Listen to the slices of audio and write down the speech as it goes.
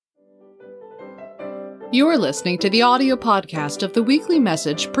You are listening to the audio podcast of the weekly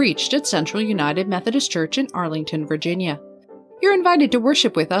message preached at Central United Methodist Church in Arlington, Virginia. You're invited to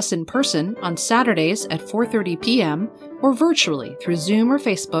worship with us in person on Saturdays at 4:30 p.m. or virtually through Zoom or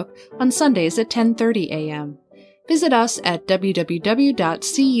Facebook on Sundays at 10:30 a.m. Visit us at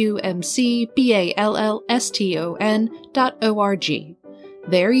www.cumcballston.org.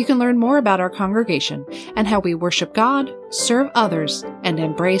 There you can learn more about our congregation and how we worship God, serve others, and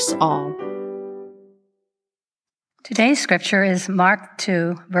embrace all. Today's scripture is Mark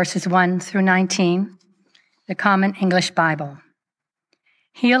 2, verses 1 through 19, the Common English Bible.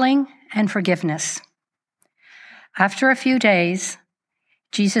 Healing and forgiveness. After a few days,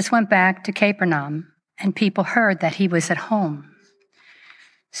 Jesus went back to Capernaum, and people heard that he was at home.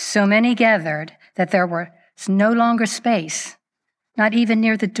 So many gathered that there was no longer space, not even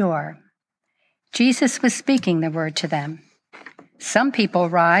near the door. Jesus was speaking the word to them. Some people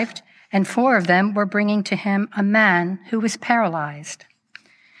arrived, and 4 of them were bringing to him a man who was paralyzed.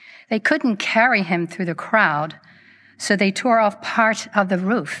 They couldn't carry him through the crowd, so they tore off part of the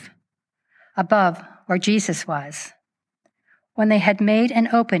roof above where Jesus was. When they had made an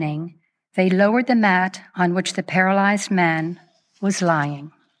opening, they lowered the mat on which the paralyzed man was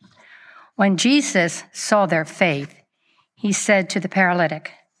lying. When Jesus saw their faith, he said to the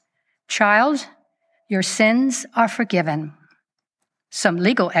paralytic, "Child, your sins are forgiven." Some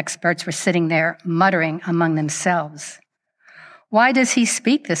legal experts were sitting there muttering among themselves, "Why does he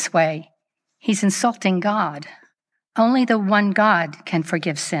speak this way? He's insulting God. Only the one God can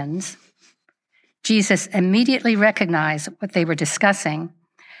forgive sins." Jesus immediately recognized what they were discussing,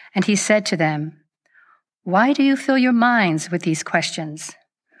 and he said to them, "Why do you fill your minds with these questions?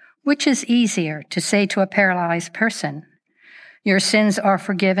 Which is easier to say to a paralyzed person, 'Your sins are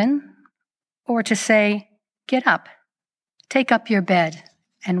forgiven,' or to say, 'Get up, take up your bed,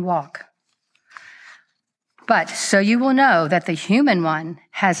 and walk'? But so you will know that the human one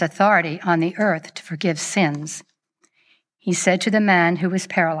has authority on the earth to forgive sins." He said to the man who was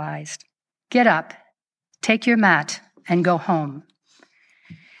paralyzed, "Get up, take your mat, and go home."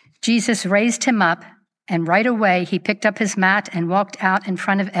 Jesus raised him up, and right away he picked up his mat and walked out in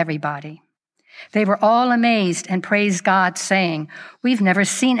front of everybody. They were all amazed and praised God, saying, "We've never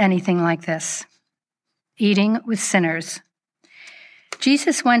seen anything like this." Eating with sinners.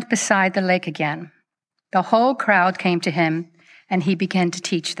 Jesus went beside the lake again. The whole crowd came to him, and he began to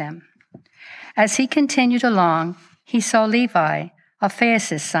teach them. As he continued along, he saw Levi,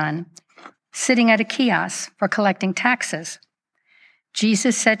 Alphaeus' son, sitting at a kiosk for collecting taxes.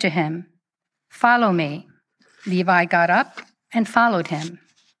 Jesus said to him, "Follow me." Levi got up and followed him.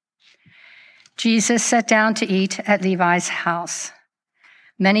 Jesus sat down to eat at Levi's house.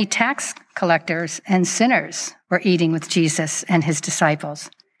 Many tax collectors and sinners were eating with Jesus and his disciples.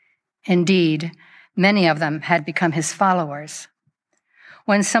 Indeed, many of them had become his followers.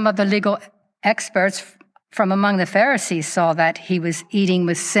 When some of the legal experts from among the Pharisees saw that he was eating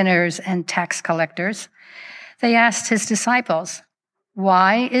with sinners and tax collectors, they asked his disciples,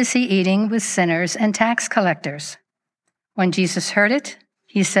 "Why is he eating with sinners and tax collectors?" When Jesus heard it,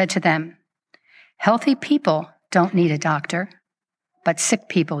 he said to them, "Healthy people don't need a doctor, but sick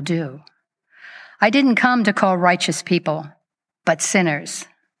people do. I didn't come to call righteous people, but sinners."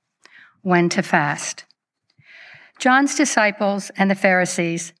 When to fast. John's disciples and the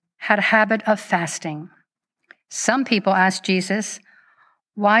Pharisees had a habit of fasting. Some people asked Jesus,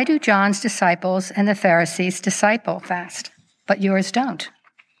 "Why do John's disciples and the Pharisees' disciple fast, but yours don't?"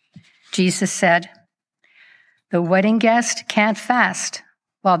 Jesus said, "The wedding guest can't fast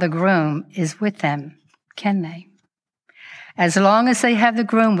while the groom is with them, can they? As long as they have the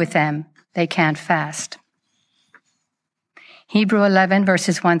groom with them, they can't fast." Hebrews 11,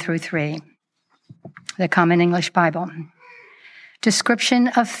 verses 1 through 3, the Common English Bible. Description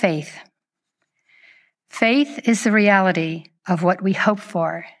of faith. Faith is the reality of what we hope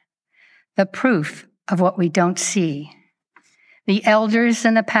for, the proof of what we don't see. The elders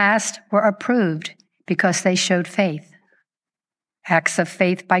in the past were approved because they showed faith. Acts of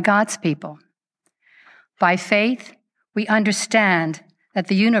faith by God's people. By faith, we understand that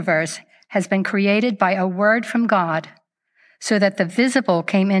the universe has been created by a word from God, so that the visible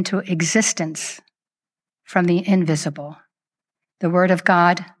came into existence from the invisible. The word of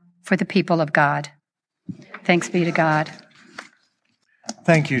God for the people of God. Thanks be to God.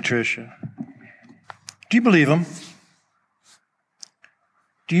 Thank you, Tricia. Do you believe him?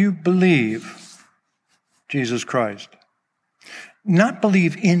 Do you believe Jesus Christ? Not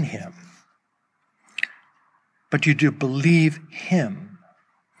believe in him, but you do believe him.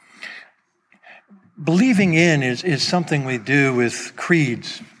 Believing in is something we do with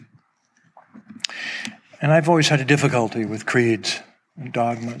creeds. And I've always had a difficulty with creeds and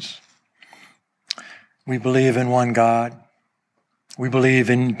dogmas. We believe in one God. We believe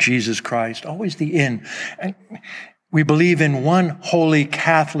in Jesus Christ, always the in. And we believe in one holy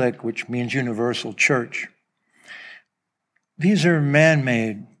Catholic, which means universal church. These are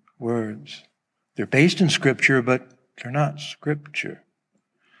man-made words. They're based in Scripture, but they're not Scripture.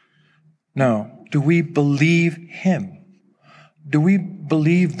 No. Do we believe him? Do we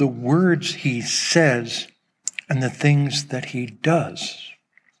believe the words he says and the things that he does?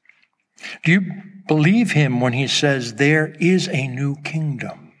 Do you believe him when he says there is a new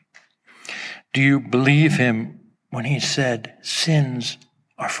kingdom? Do you believe him when he said sins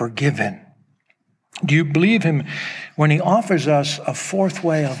are forgiven? Do you believe him when he offers us a fourth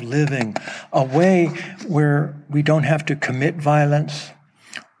way of living, a way where we don't have to commit violence,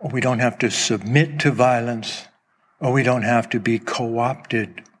 or we don't have to submit to violence, or we don't have to be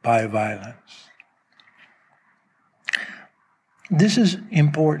co-opted by violence? This is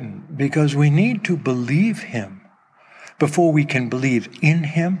important because we need to believe him before we can believe in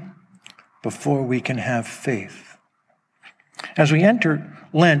him, before we can have faith. As we enter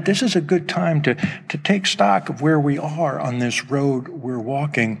Lent, this is a good time to take stock of where we are on this road we're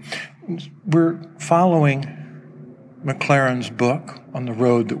walking. We're following McLaren's book on the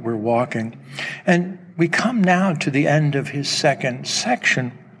road that we're walking. And we come now to the end of his second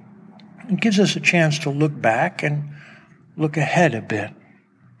section. It gives us a chance to look back and look ahead a bit.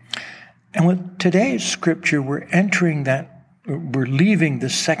 And with today's scripture, we're leaving the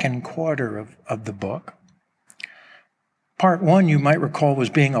second quarter of the book. Part 1, you might recall, was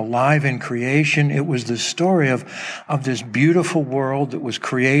being alive in creation. It was the story of this beautiful world that was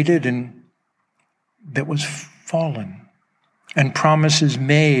created and that was fallen, and promises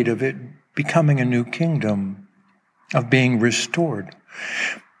made of it becoming a new kingdom, of being restored.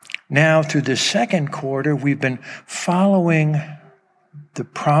 Now, through the second quarter, we've been following the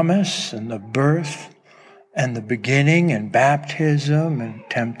promise and the birth and the beginning and baptism and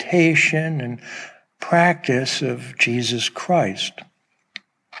temptation and practice of Jesus Christ.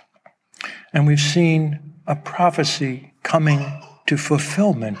 And we've seen a prophecy coming to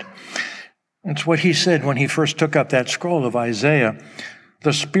fulfillment. It's what he said when he first took up that scroll of Isaiah.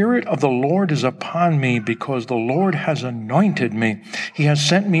 The Spirit of the Lord is upon me because the Lord has anointed me. He has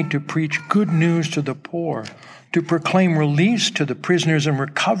sent me to preach good news to the poor, to proclaim release to the prisoners and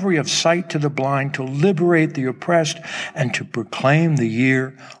recovery of sight to the blind, to liberate the oppressed, and to proclaim the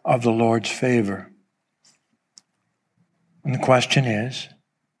year of the Lord's favor. And the question is,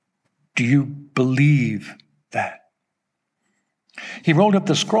 do you believe that? He rolled up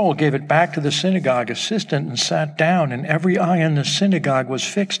the scroll, gave it back to the synagogue assistant, and sat down, and every eye in the synagogue was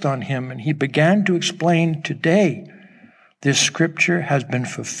fixed on him, and he began to explain, today, this scripture has been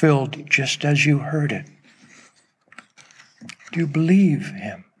fulfilled just as you heard it. Do you believe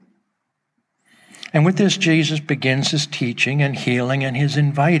him? And with this, Jesus begins his teaching and healing and his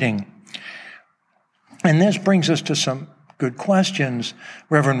inviting. And this brings us to some good questions.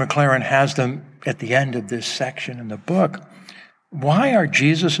 Reverend McLaren has them at the end of this section in the book. Why are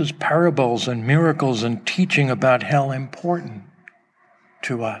Jesus' parables and miracles and teaching about hell important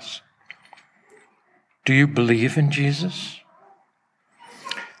to us? Do you believe in Jesus?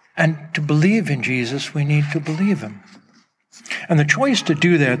 And to believe in Jesus, we need to believe him. And the choice to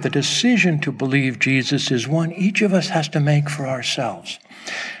do that, the decision to believe Jesus, is one each of us has to make for ourselves.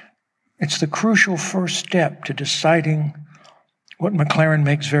 It's the crucial first step to deciding what McLaren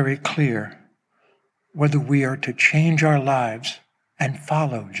makes very clear, whether we are to change our lives and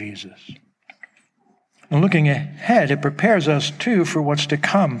follow Jesus. And looking ahead, it prepares us too for what's to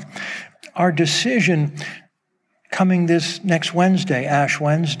come. Our decision coming this next Wednesday, Ash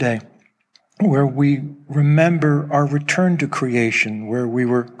Wednesday, where we remember our return to creation, where we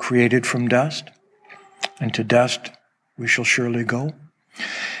were created from dust, and to dust we shall surely go.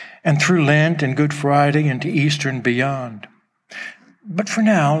 And through Lent and Good Friday into Easter and beyond. But for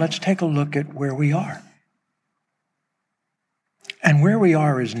now, let's take a look at where we are. And where we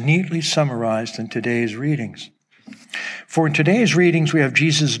are is neatly summarized in today's readings. For in today's readings, we have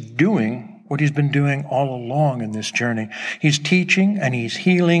Jesus doing what he's been doing all along in this journey. He's teaching and he's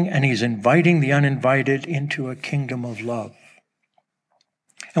healing and he's inviting the uninvited into a kingdom of love.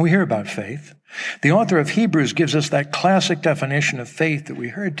 And we hear about faith. The author of Hebrews gives us that classic definition of faith that we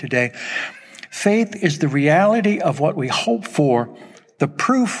heard today. Faith is the reality of what we hope for, the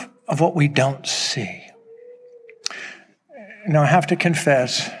proof of what we don't see. Now, I have to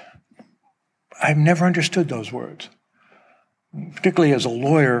confess, I've never understood those words. Particularly as a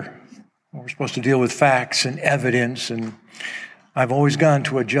lawyer, we're supposed to deal with facts and evidence, and I've always gone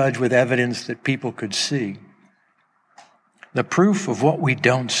to a judge with evidence that people could see. The proof of what we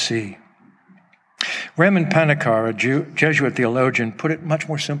don't see. Raymond Panikar, a Jesuit theologian, put it much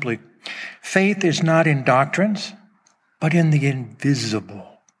more simply. Faith is not in doctrines, but in the invisible.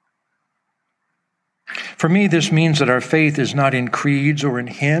 For me, this means that our faith is not in creeds or in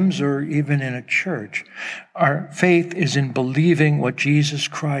hymns or even in a church. Our faith is in believing what Jesus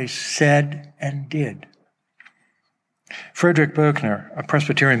Christ said and did. Frederick Buechner, a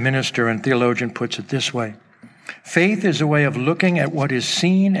Presbyterian minister and theologian, puts it this way. Faith is a way of looking at what is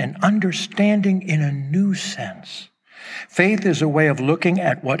seen and understanding in a new sense. Faith is a way of looking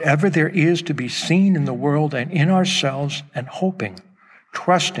at whatever there is to be seen in the world and in ourselves and hoping,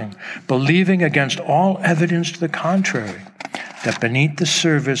 trusting, believing against all evidence to the contrary, that beneath the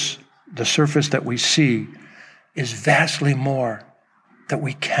surface that we see is vastly more that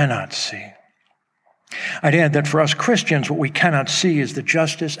we cannot see. I'd add that for us Christians, what we cannot see is the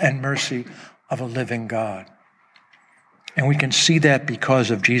justice and mercy of a living God. And we can see that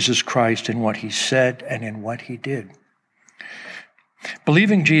because of Jesus Christ in what he said and in what he did.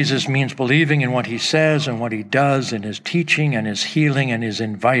 Believing Jesus means believing in what he says and what he does, in his teaching and his healing and his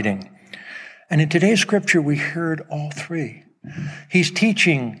inviting. And in today's scripture, we heard all three. He's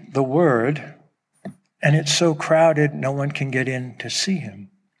teaching the word, and it's so crowded, no one can get in to see him.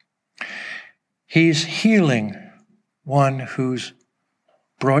 He's healing one who's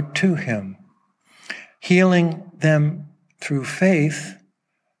brought to him, healing them through faith,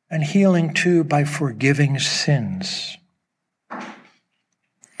 and healing too by forgiving sins.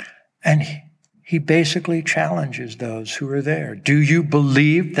 And he basically challenges those who are there. Do you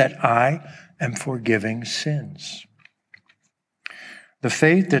believe that I am forgiving sins? The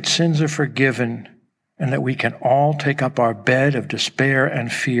faith that sins are forgiven and that we can all take up our bed of despair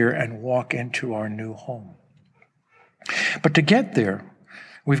and fear and walk into our new home. But to get there,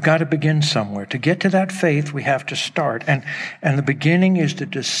 we've got to begin somewhere. To get to that faith, we have to start. And the beginning is to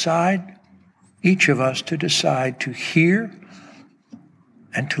decide, each of us to decide to hear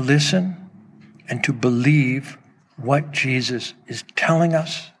and to listen and to believe what Jesus is telling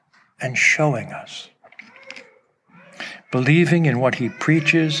us and showing us. Believing in what he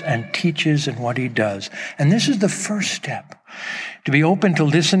preaches and teaches and what he does. And this is the first step. To be open to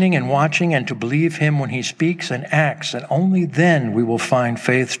listening and watching and to believe him when he speaks and acts. And only then we will find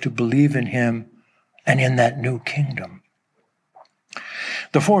faith to believe in him and in that new kingdom.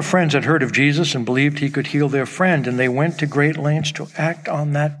 The four friends had heard of Jesus and believed he could heal their friend, and they went to great lengths to act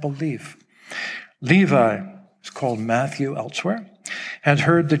on that belief. Levi, it's called Matthew elsewhere, had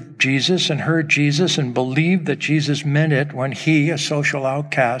heard Jesus and believed that Jesus meant it when he, a social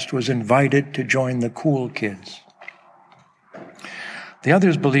outcast, was invited to join the cool kids. The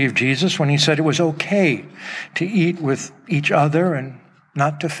others believed Jesus when he said it was okay to eat with each other and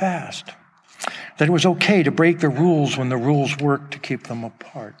not to fast. That it was okay to break the rules when the rules worked to keep them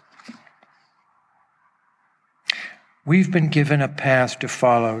apart. We've been given a path to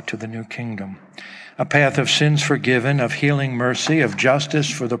follow to the new kingdom. A path of sins forgiven, of healing mercy, of justice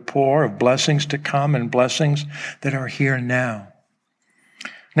for the poor, of blessings to come and blessings that are here now.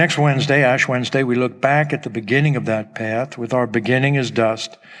 Next Wednesday, Ash Wednesday, we look back at the beginning of that path with our beginning as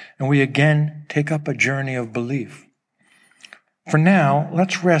dust, and we again take up a journey of belief. For now,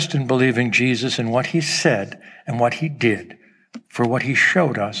 let's rest in believing Jesus in what he said and what he did, for what he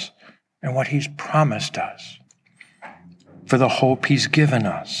showed us and what he's promised us, for the hope he's given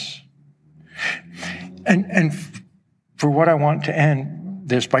us. And for what I want to end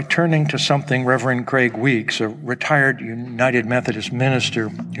this by turning to something Reverend Craig Weeks, a retired United Methodist minister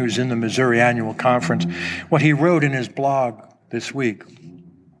who's in the Missouri Annual Conference, what he wrote in his blog this week.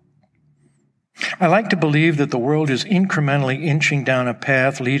 I like to believe that the world is incrementally inching down a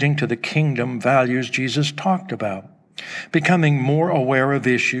path leading to the kingdom values Jesus talked about, becoming more aware of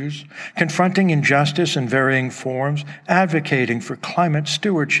issues, confronting injustice in varying forms, advocating for climate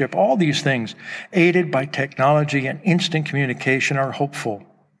stewardship. All these things, aided by technology and instant communication, are hopeful.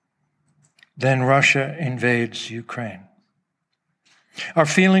 Then Russia invades Ukraine. Our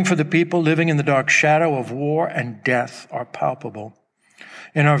feeling for the people living in the dark shadow of war and death are palpable.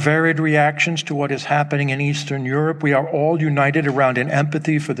 In our varied reactions to what is happening in Eastern Europe, we are all united around an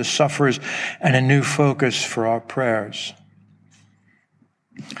empathy for the sufferers and a new focus for our prayers.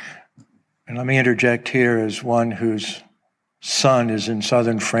 And let me interject here as one whose son is in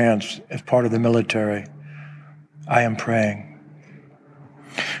southern France as part of the military. I am praying.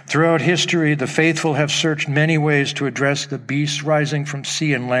 Throughout history, the faithful have searched many ways to address the beasts rising from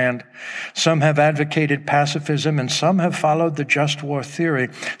sea and land. Some have advocated pacifism, and some have followed the just war theory.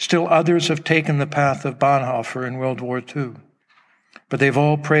 Still others have taken the path of Bonhoeffer in World War II. but they've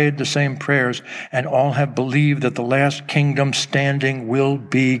all prayed the same prayers, and all have believed that the last kingdom standing will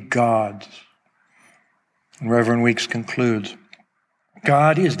be God's. And Reverend Weeks concludes,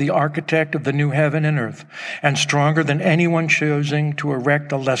 God is the architect of the new heaven and earth, and stronger than anyone choosing to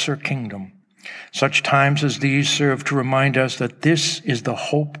erect a lesser kingdom. Such times as these serve to remind us that this is the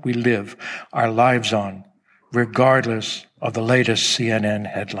hope we live our lives on, regardless of the latest CNN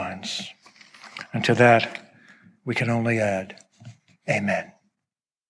headlines. And to that, we can only add, amen.